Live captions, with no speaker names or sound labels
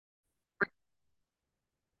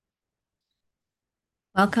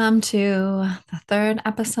Welcome to the third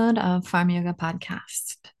episode of Farm Yoga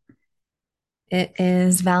Podcast. It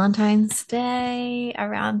is Valentine's Day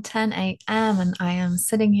around 10 a.m., and I am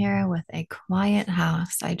sitting here with a quiet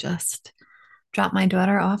house. I just dropped my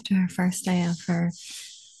daughter off to her first day of her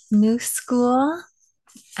new school,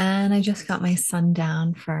 and I just got my son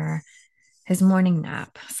down for his morning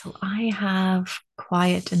nap. So I have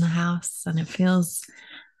quiet in the house, and it feels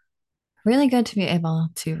really good to be able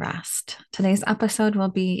to rest. Today's episode will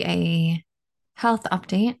be a health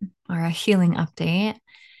update or a healing update.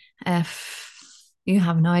 If you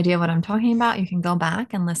have no idea what I'm talking about, you can go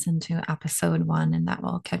back and listen to episode one, and that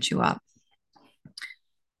will catch you up.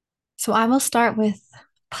 So I will start with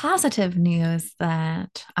positive news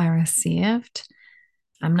that I received.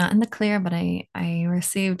 I'm not in the clear, but I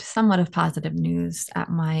received somewhat of positive news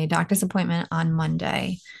at my doctor's appointment on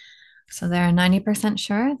Monday. So they're 90%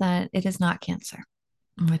 sure that it is not cancer,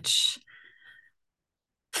 which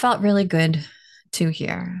felt really good to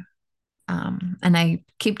hear. And I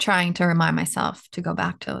keep trying to remind myself to go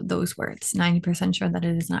back to those words 90% sure that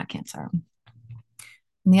it is not cancer.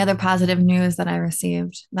 And the other positive news that I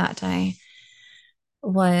received that day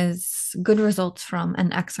was good results from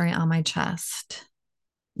an x ray on my chest.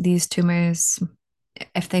 These tumors,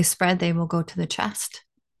 if they spread, they will go to the chest.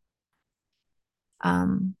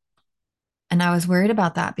 Um, and I was worried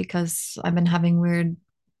about that because I've been having weird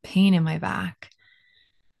pain in my back.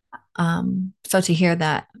 So to hear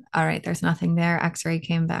that, all right, there's nothing there, x-ray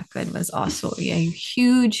came back good was also a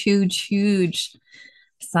huge, huge, huge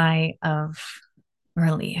sigh of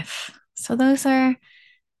relief. So those are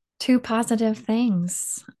two positive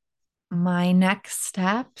things. My next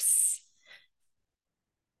steps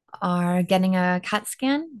are getting a CAT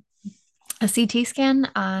scan, a CT scan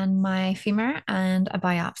on my femur, and a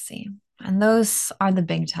biopsy. And those are the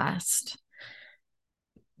big tests.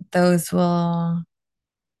 Those will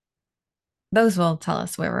those will tell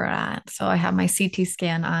us where we're at. So I have my CT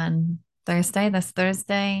scan on Thursday, this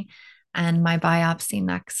Thursday, and my biopsy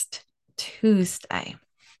next Tuesday.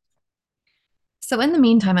 So in the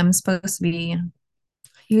meantime, I'm supposed to be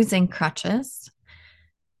using crutches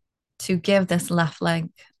to give this left leg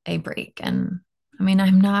a break. And I mean,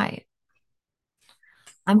 I'm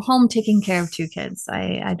home taking care of two kids.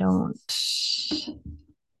 I don't,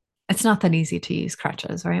 it's not that easy to use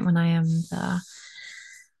crutches, right? When I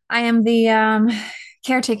am the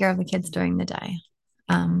caretaker of the kids during the day.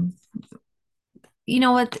 Um, you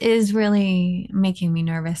know what is really making me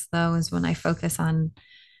nervous though is when I focus on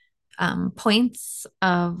points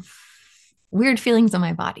of weird feelings in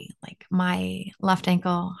my body. Like my left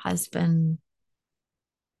ankle has been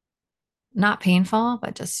not painful,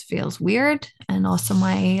 but just feels weird. And also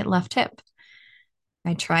my left hip.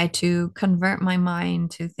 I try to convert my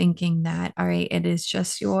mind to thinking that, all right, it is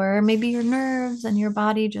just maybe your nerves and your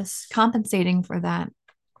body just compensating for that,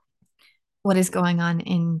 what is going on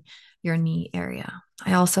in your knee area.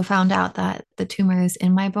 I also found out that the tumor is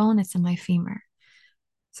in my bone, it's in my femur.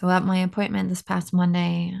 So at my appointment this past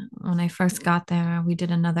Monday, when I first got there, we did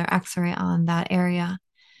another x-ray on that area.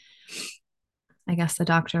 I guess the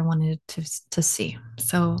doctor wanted to see.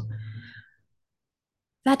 So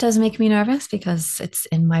that does make me nervous because it's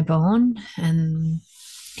in my bone. And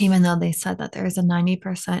even though they said that there's a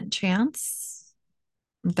 90% chance,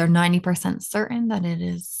 they're 90% certain that it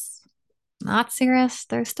is not serious,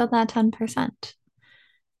 there's still that 10%.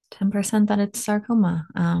 10% that it's sarcoma.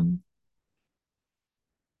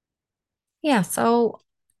 Yeah, so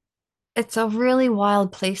it's a really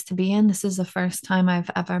wild place to be in. This is the first time I've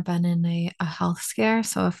ever been in a health scare.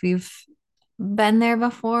 So if you've been there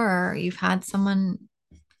before or you've had someone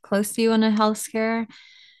close to you in a health scare,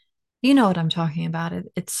 you know what I'm talking about.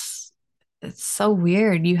 It's so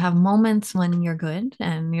weird. You have moments when you're good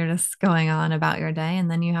and you're just going on about your day,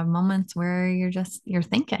 and then you have moments where you're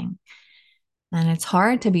thinking. And it's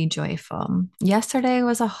hard to be joyful. Yesterday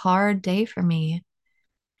was a hard day for me.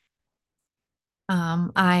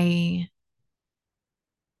 Um, I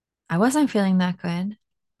I wasn't feeling that good.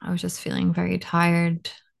 I was just feeling very tired.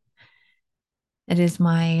 It is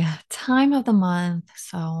my time of the month,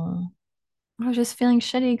 so I was just feeling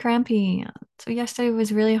shitty, crampy. So yesterday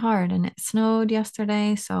was really hard and it snowed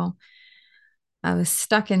yesterday, so I was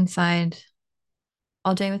stuck inside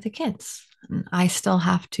all day with the kids. And I still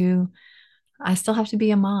have to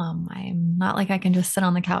be a mom. I'm not like I can just sit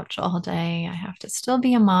on the couch all day. I have to still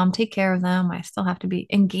be a mom, take care of them. I still have to be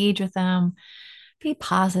engaged with them, be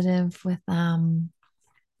positive with them.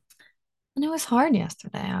 And it was hard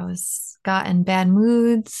yesterday. I was got in bad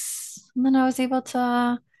moods, and then I was able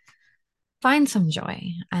to find some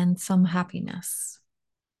joy and some happiness.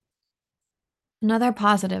 Another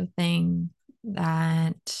positive thing.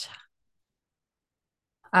 that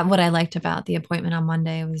what I liked about the appointment on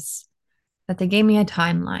Monday was that they gave me a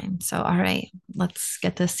timeline. So, all right, let's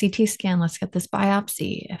get this CT scan, let's get this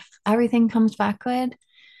biopsy. If everything comes back good,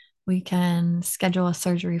 we can schedule a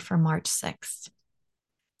surgery for March 6th.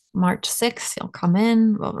 March 6th, you'll come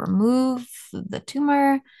in, we'll remove the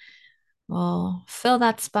tumor, we'll fill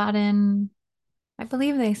that spot in, I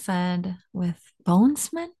believe they said with bone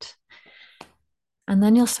cement, and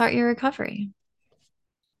then you'll start your recovery.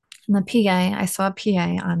 And the PA, I saw a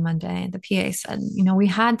PA on Monday. The PA said, we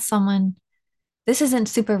had someone, this isn't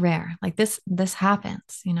super rare. Like this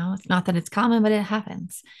happens, it's not that it's common, but it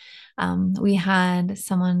happens. We had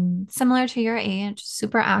someone similar to your age,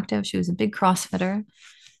 super active. She was a big CrossFitter,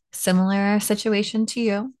 similar situation to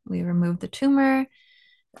you. We removed the tumor.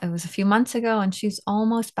 It was a few months ago, and she's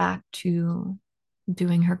almost back to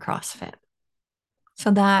doing her CrossFit.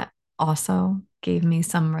 So that also gave me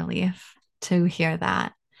some relief to hear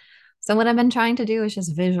that. So what I've been trying to do is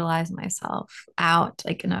just visualize myself out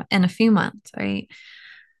like in a few months, right?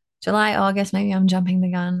 July, August, maybe I'm jumping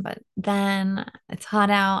the gun, but then it's hot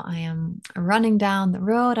out. I am running down the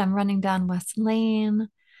road. I'm running down West Lane.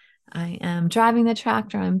 I am driving the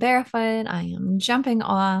tractor. I'm barefoot. I am jumping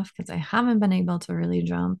off because I haven't been able to really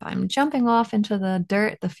jump. I'm jumping off into the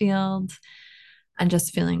dirt, the field, and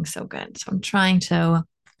just feeling so good. So I'm trying to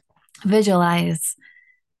visualize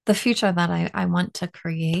the future that I want to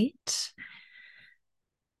create.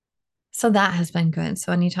 So that has been good.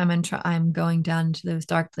 So anytime I'm going down to those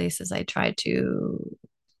dark places, I try to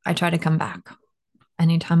come back.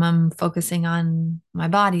 Anytime I'm focusing on my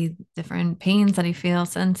body, different pains that I feel,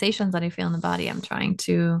 sensations that I feel in the body, I'm trying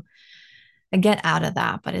to get out of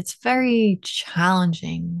that. But it's very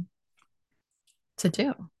challenging to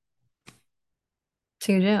do.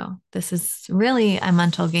 To do. This is really a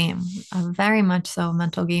mental game, a very much so a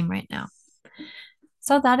mental game right now.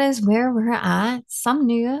 So that is where we're at. Some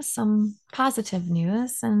news, some positive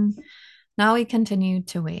news, and now we continue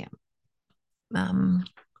to wait. Um,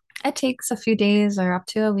 it takes a few days or up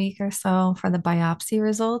to a week or so for the biopsy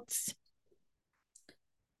results.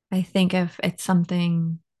 I think if it's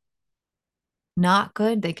something not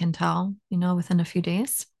good, they can tell, within a few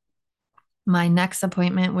days. My next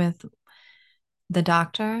appointment with the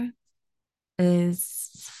doctor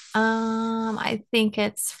is, I think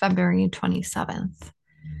it's February 27th.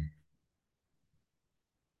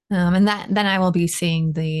 And then I will be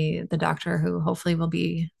seeing the doctor who hopefully will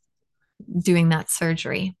be doing that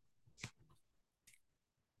surgery.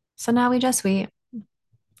 So now we just wait.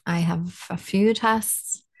 I have a few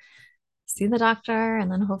tests, see the doctor,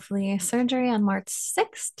 and then hopefully surgery on March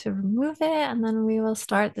 6th to remove it. And then we will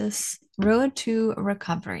start this road to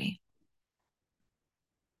recovery.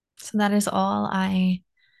 So that is all I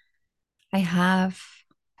have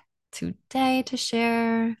today to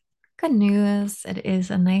share. Good news. It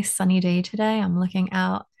is a nice sunny day today. I'm looking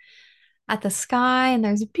out at the sky and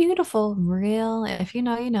there's beautiful, real, if you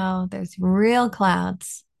know, there's real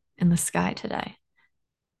clouds in the sky today.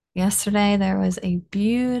 Yesterday, there was a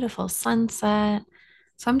beautiful sunset.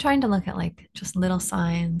 So I'm trying to look at like just little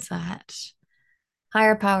signs that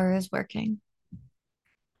higher power is working.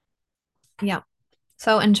 Yeah.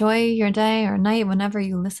 So enjoy your day or night whenever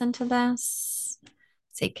you listen to this.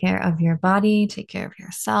 Take care of your body, take care of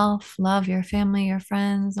yourself, love your family, your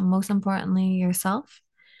friends, and most importantly, yourself.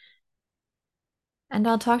 And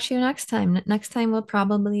I'll talk to you next time. Next time will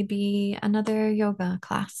probably be another yoga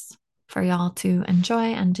class for y'all to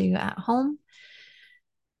enjoy and do at home.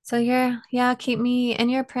 So yeah, keep me in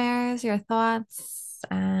your prayers, your thoughts,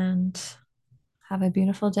 and have a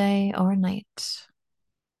beautiful day or night.